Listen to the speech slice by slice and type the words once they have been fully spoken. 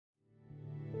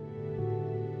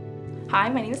Hi,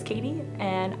 my name is Katie,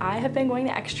 and I have been going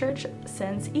to X Church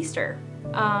since Easter.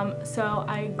 So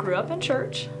I grew up in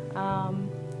church,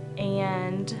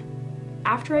 and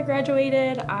after I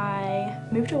graduated, I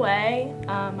moved away.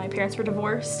 My parents were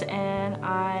divorced, and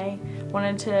I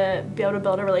wanted to be able to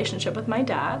build a relationship with my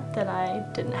dad that I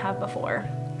didn't have before.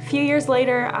 A few years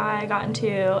later, I got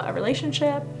into a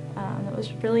relationship that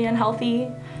was really unhealthy,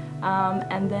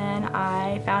 and then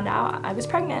I found out I was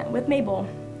pregnant with Mabel.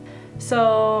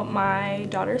 So my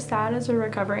daughter's dad is a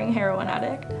recovering heroin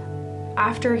addict.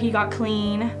 After he got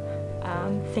clean,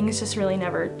 things just really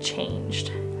never changed.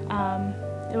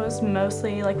 It was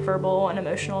mostly like verbal and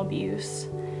emotional abuse,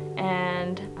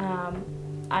 and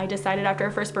I decided after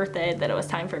her first birthday that it was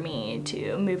time for me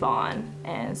to move on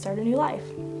and start a new life.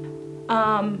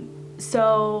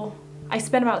 So I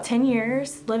spent about 10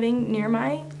 years living near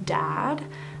my dad,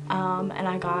 and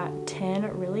I got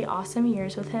 10 really awesome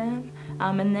years with him.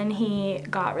 And then he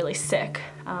got really sick.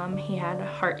 He had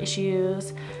heart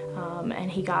issues,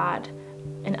 and he got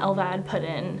an LVAD put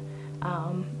in.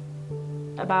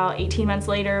 About 18 months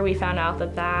later, we found out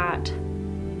that that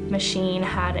machine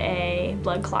had a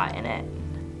blood clot in it.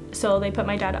 So they put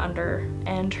my dad under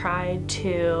and tried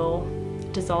to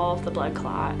dissolve the blood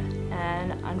clot.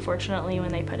 And unfortunately,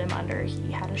 when they put him under,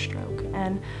 he had a stroke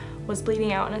and was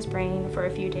bleeding out in his brain for a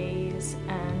few days.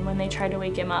 And when they tried to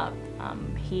wake him up,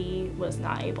 he was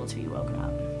not able to be woken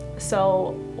up.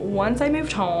 So once I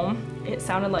moved home, it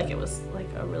sounded like it was like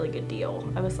a really good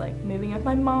deal. I was like moving with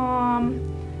my mom.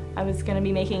 I was gonna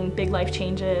be making big life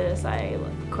changes. I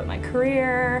quit my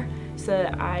career so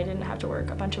that I didn't have to work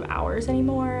a bunch of hours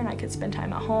anymore and I could spend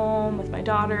time at home with my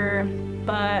daughter.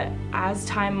 But as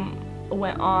time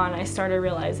went on, I started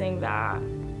realizing that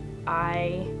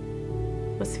I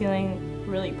was feeling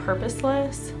really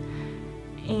purposeless,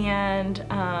 and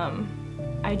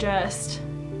I just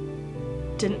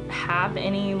didn't have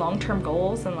any long-term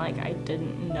goals, and like I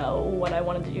didn't know what I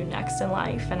wanted to do next in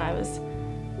life. And I was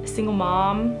a single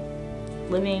mom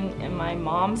living in my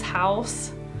mom's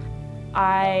house.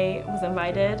 I was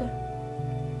invited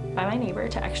by my neighbor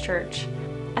to X Church.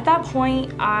 At that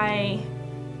point, I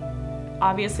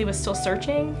obviously was still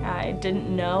searching. I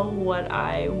didn't know what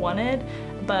I wanted,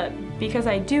 but because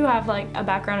I do have like a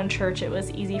background in church, it was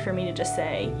easy for me to just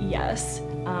say yes.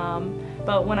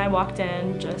 But when I walked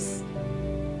in, just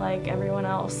like everyone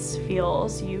else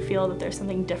feels, you feel that there's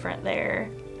something different there.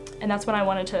 And that's when I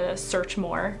wanted to search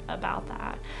more about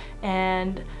that.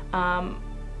 And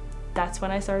that's when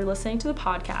I started listening to the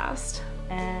podcast,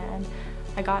 and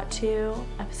I got to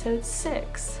episode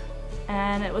 6.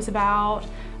 And it was about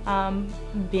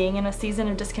being in a season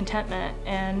of discontentment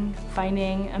and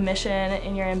finding a mission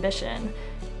in your ambition.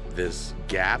 This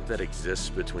gap that exists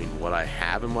between what I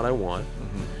have and what I want,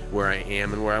 where I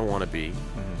am and where I want to be,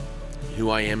 who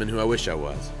I am and who I wish I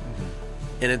was.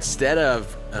 And instead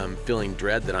of feeling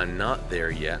dread that I'm not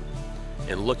there yet,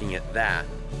 and looking at that,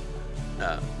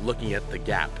 looking at the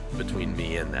gap between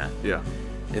me and that,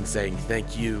 and saying,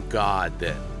 thank you, God,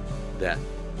 that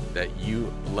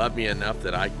you love me enough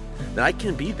that I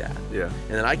can be that,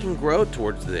 and that I can grow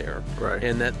towards there,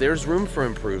 and that there's room for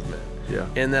improvement,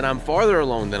 and that I'm farther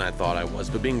along than I thought I was,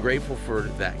 but being grateful for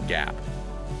that gap.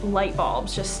 Light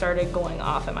bulbs just started going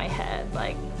off in my head,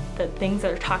 like the things that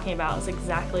they're talking about is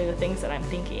exactly the things that I'm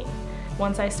thinking.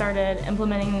 Once I started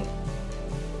implementing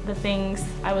the things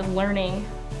I was learning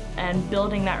and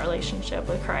building that relationship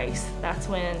with Christ, that's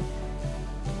when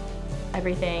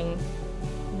everything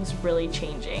was really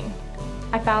changing.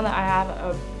 I found that I have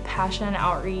a passion and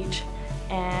outreach,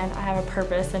 and I have a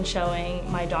purpose in showing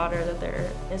my daughter that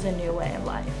there is a new way of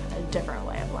life, a different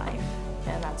way of life,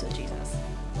 and that's with Jesus.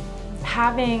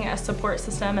 Having a support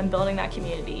system and building that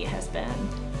community has been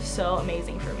so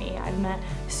amazing for me. I've met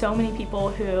so many people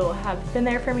who have been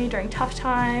there for me during tough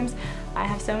times. I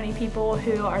have so many people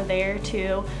who are there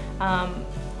to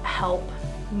help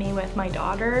me with my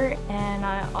daughter, and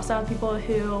I also have people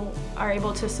who are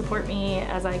able to support me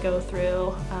as I go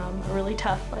through really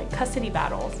tough custody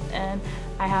battles. And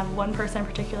I have one person in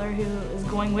particular who is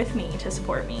going with me to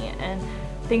support me, and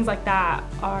things like that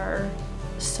are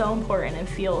so important and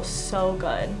feel so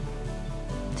good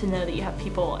to know that you have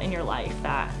people in your life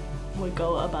that would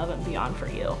go above and beyond for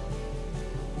you.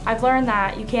 I've learned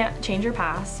that you can't change your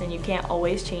past and you can't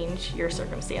always change your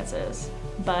circumstances,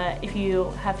 but if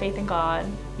you have faith in God,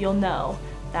 you'll know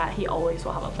that He always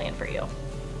will have a plan for you.